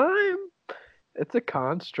 Time. It's a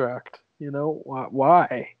construct.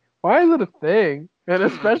 Why? Why is it a thing? And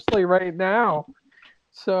especially right now.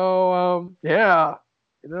 So yeah.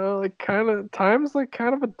 Time's like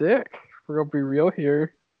kind of a dick. If we're gonna be real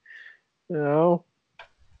here. So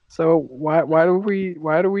why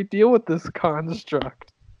do we deal with this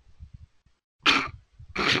construct?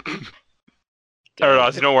 All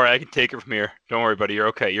right, Ozzy, don't worry. I can take it from here. Don't worry, buddy. You're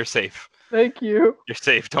okay. You're safe. Thank you. You're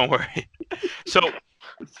safe. Don't worry. So,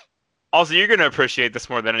 also, you're going to appreciate this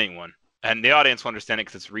more than anyone. And the audience will understand it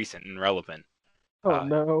because it's recent and relevant. Oh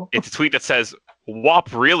no. It's a tweet that says,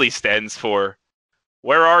 WAP really stands for,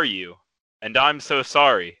 Where are you? And I'm so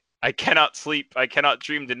sorry. I cannot sleep. I cannot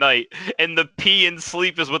dream tonight. And the P in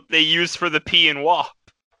sleep is what they use for the P in WAP.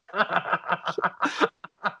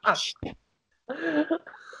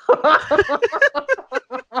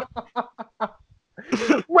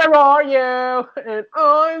 Where are you? And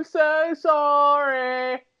I'm so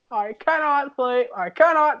sorry. I cannot sleep. I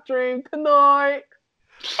cannot dream tonight.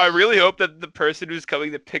 I really hope that the person who's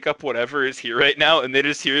coming to pick up whatever is here right now, and they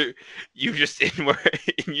just hear you just in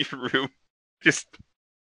your room, just.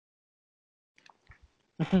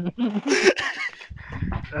 I'm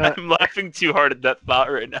laughing too hard at that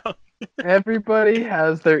thought right now. Everybody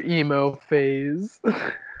has their emo phase.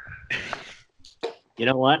 You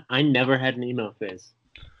know what? I never had an emo phase.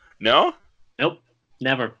 No? Nope,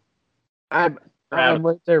 never. I'm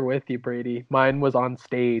right there with you, Brady. Mine was on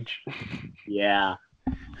stage. Yeah.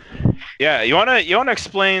 Yeah, you wanna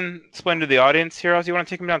explain to the audience here, Oz? You wanna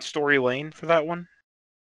take them down story lane for that one?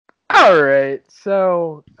 Alright,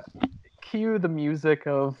 so cue the music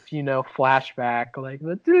of, flashback, like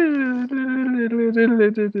the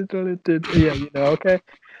yeah, okay.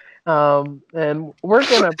 And we're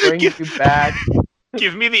gonna bring you back.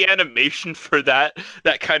 Give me the animation for that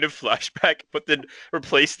kind of flashback, but then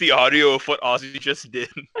replace the audio of what Ozzy just did.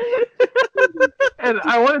 And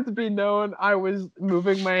I want it to be known I was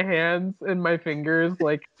moving my hands and my fingers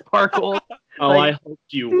like sparkles. Oh, like, I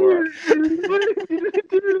hoped you were.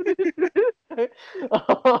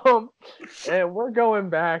 And we're going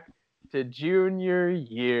back to junior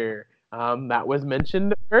year. That was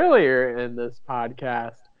mentioned earlier in this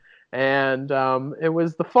podcast. And it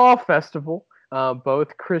was the fall festival.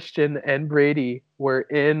 Both Christian and Brady were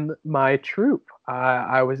in my troupe.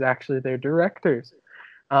 I was actually their directors.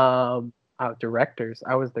 Directors.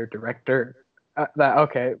 I was their director.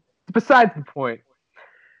 Okay. Besides the point.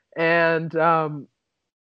 And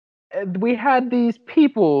we had these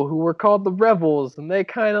people who were called the Rebels, and they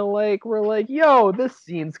kind of were like, yo, this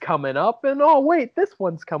scene's coming up, and oh wait, this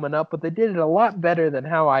one's coming up, but they did it a lot better than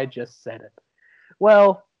how I just said it.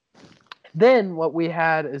 Well, then what we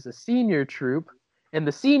had is a senior troupe, and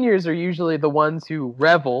the seniors are usually the ones who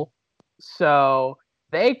revel, so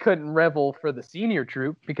they couldn't revel for the senior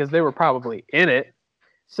troupe because they were probably in it.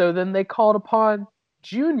 So then they called upon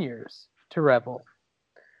juniors to revel.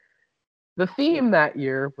 The theme that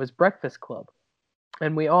year was Breakfast Club,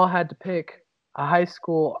 and we all had to pick a high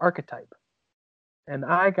school archetype. And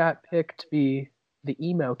I got picked to be the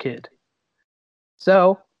emo kid.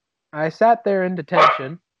 So I sat there in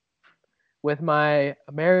detention with my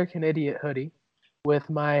American Idiot hoodie, with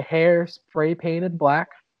my hair spray painted black,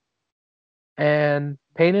 and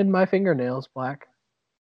painted my fingernails black,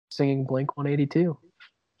 singing Blink 182.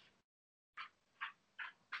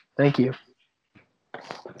 Thank you.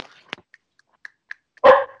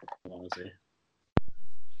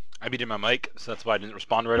 I muted my mic, so that's why I didn't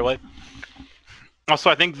respond right away.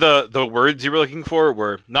 Also, I think the words you were looking for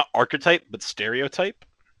were not archetype, but stereotype.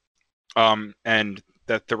 And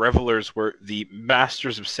that the revelers were the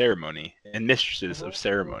masters of ceremony and mistresses of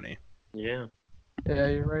ceremony. Yeah. Yeah,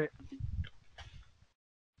 you're right.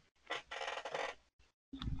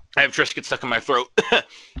 I have Trish get stuck in my throat.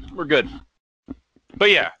 We're good.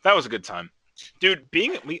 But yeah, that was a good time. Dude,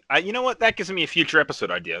 you know what? That gives me a future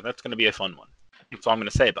episode idea. That's going to be a fun one. That's all I'm going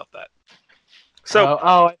to say about that. So,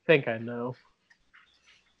 I think I know.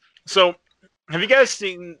 So, have you guys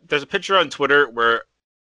seen? There's a picture on Twitter where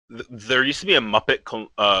there used to be a Muppet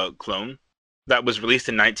clone that was released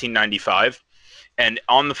in 1995, and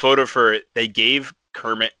on the photo for it, they gave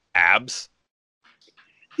Kermit abs.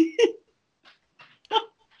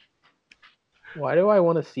 Why do I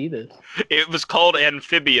want to see this? It was called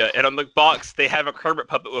Amphibia, and on the box they have a Kermit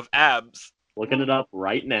puppet with abs. Looking it up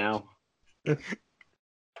right now.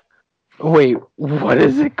 Wait, what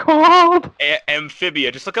is it called?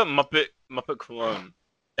 Amphibia. Just look up Muppet clone,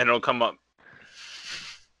 and it'll come up.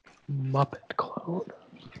 Muppet clone.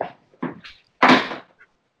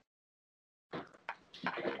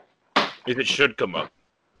 It should come up.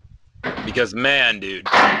 Because man, dude,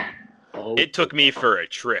 it took me for a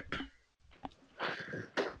trip.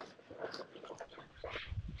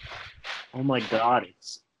 Oh my god,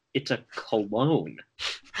 it's a cologne.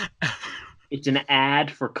 It's an ad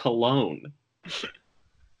for cologne.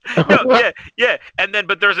 No, yeah.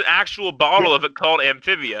 But there's an actual bottle of it called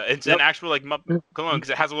Amphibia. It's an actual Muppet cologne because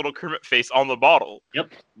it has a little Kermit face on the bottle.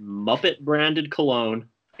 Yep, Muppet branded cologne,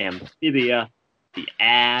 Amphibia. The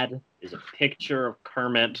ad is a picture of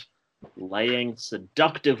Kermit laying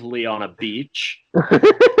seductively on a beach.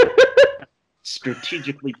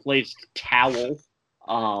 Strategically placed towel.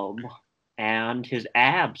 And his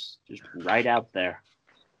abs just right out there.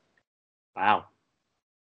 Wow.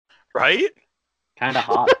 Right? Kind of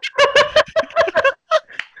hot.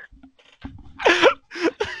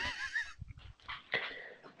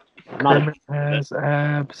 Kermit has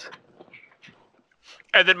abs.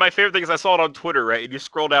 And then my favorite thing is I saw it on Twitter, right? And you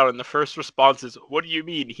scroll down, and the first response is, "What do you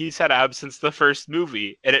mean? He's had abs since the first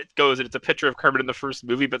movie." And it goes, and it's a picture of Kermit in the first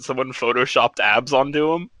movie, but someone photoshopped abs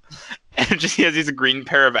onto him, and he has these green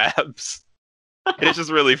pair of abs. And it's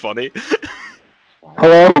just really funny.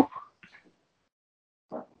 Hello?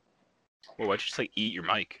 Well, why'd you just like eat your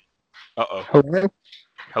mic? Uh-oh. Hello?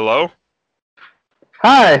 Hello?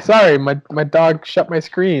 Hi, sorry, my dog shut my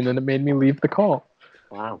screen and it made me leave the call.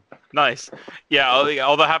 Wow. Nice. Yeah,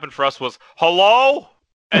 all that happened for us was, hello?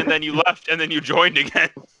 And then you left, and then you joined again.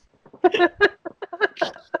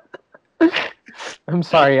 I'm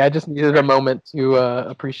sorry, I just needed a moment to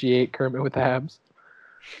appreciate Kermit with abs.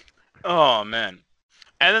 Oh, man.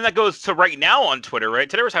 And then that goes to right now on Twitter, right?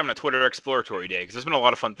 Today we're having a Twitter exploratory day, because there's been a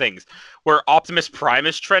lot of fun things, where Optimus Prime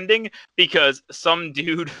is trending, because some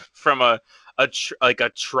dude from a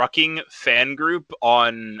trucking fan group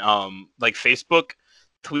on like Facebook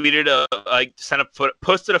tweeted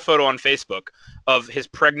posted a photo on Facebook of his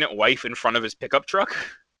pregnant wife in front of his pickup truck,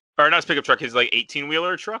 or not his pickup truck, his like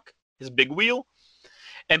 18-wheeler truck, his big wheel,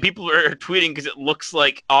 and people are tweeting because it looks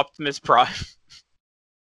like Optimus Prime.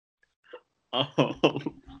 Oh.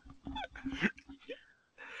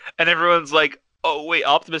 And everyone's like, "Oh wait,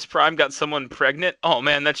 Optimus Prime got someone pregnant? Oh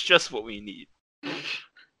man, that's just what we need."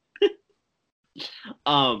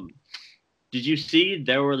 Did you see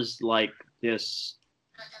there was like this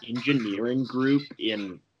engineering group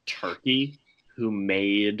in Turkey who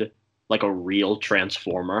made like a real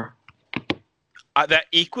transformer? That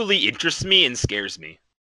equally interests me and scares me.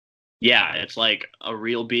 Yeah, it's like a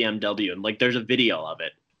real BMW, and like there's a video of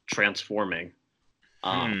it transforming.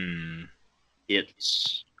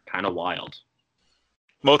 It's kind of wild.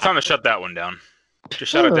 Well, it's time to shut that one down.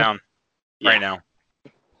 Just shut it down right now.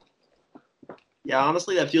 Yeah,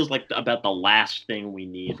 honestly, that feels like about the last thing we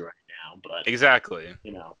need right now. But Exactly.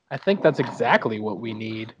 you know, I think that's exactly what we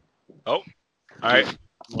need. Oh, all right.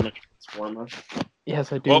 want a transformer?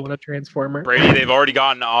 Yes, I do Well, want a transformer. Brady, they've already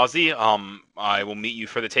gotten Ozzy. I will meet you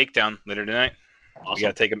for the takedown later tonight. Awesome. We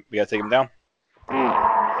gotta take him. We gotta take him down.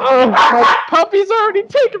 Oh, my puppy's already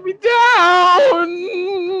taken me down.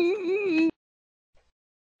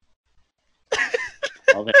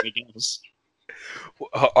 Oh, there he goes.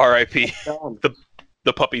 R.I.P.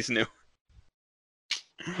 The puppy's new.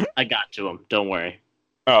 I got to him. Don't worry.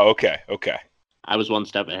 Oh, okay. Okay. I was one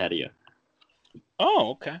step ahead of you.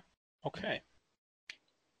 Oh, okay. Okay.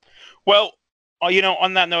 Well,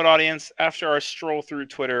 on that note, audience, after our stroll through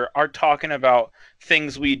Twitter, our talking about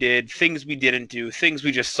things we did, things we didn't do, things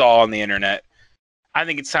we just saw on the internet, I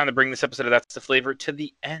think it's time to bring this episode of That's the Flavor to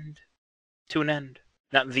the end. To an end.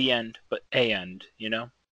 Not the end, but a end,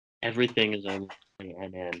 Everything is on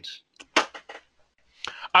an end.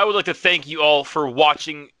 I would like to thank you all for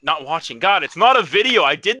not watching. God, it's not a video.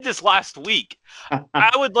 I did this last week.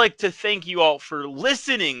 I would like to thank you all for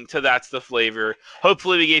listening to That's the Flavor.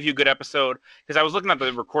 Hopefully we gave you a good episode, because I was looking at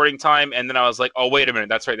the recording time, and then I was like, oh, wait a minute.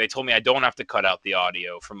 That's right. They told me I don't have to cut out the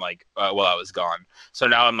audio from while I was gone. So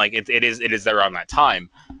now I'm like, it is there around that time.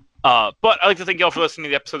 But I'd like to thank you all for listening to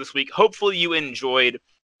the episode this week. Hopefully you enjoyed.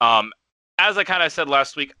 As I kind of said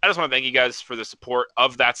last week, I just want to thank you guys for the support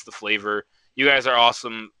of That's the Flavor. You guys are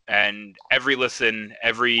awesome, and every listen,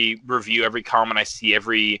 every review, every comment I see,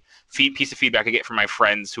 every piece of feedback I get from my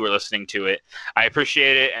friends who are listening to it, I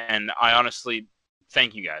appreciate it, and I honestly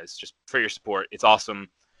thank you guys just for your support. It's awesome,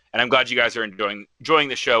 and I'm glad you guys are enjoying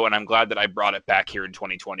the show, and I'm glad that I brought it back here in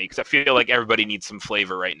 2020, because I feel like everybody needs some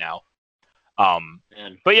flavor right now.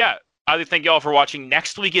 But yeah, I thank you all for watching.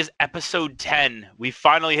 Next week is episode 10. We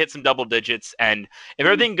finally hit some double digits, and if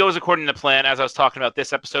everything goes according to plan, as I was talking about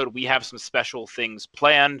this episode, we have some special things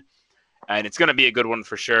planned, and it's going to be a good one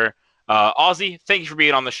for sure. Ozzy, thank you for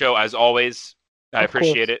being on the show, as always. I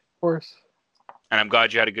appreciate it. Of course. And I'm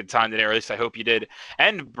glad you had a good time today, or at least I hope you did.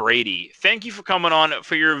 And Brady, thank you for coming on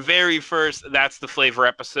for your very first That's the Flavor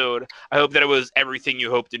episode. I hope that it was everything you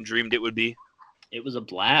hoped and dreamed it would be. It was a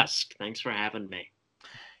blast. Thanks for having me.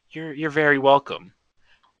 You're very welcome.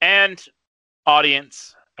 And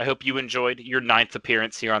audience, I hope you enjoyed your 9th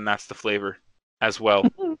appearance here on That's the Flavor as well.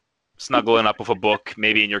 Snuggling up with a book,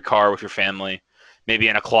 maybe in your car with your family, maybe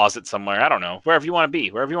in a closet somewhere. I don't know. Wherever you want to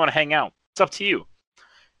be, wherever you want to hang out. It's up to you.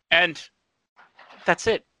 And that's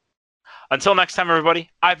it. Until next time, everybody,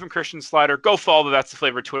 I've been Christian Slider. Go follow the That's the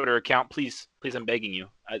Flavor Twitter account. Please, I'm begging you.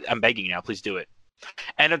 I'm begging you now. Please do it.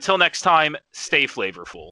 And until next time, stay flavorful.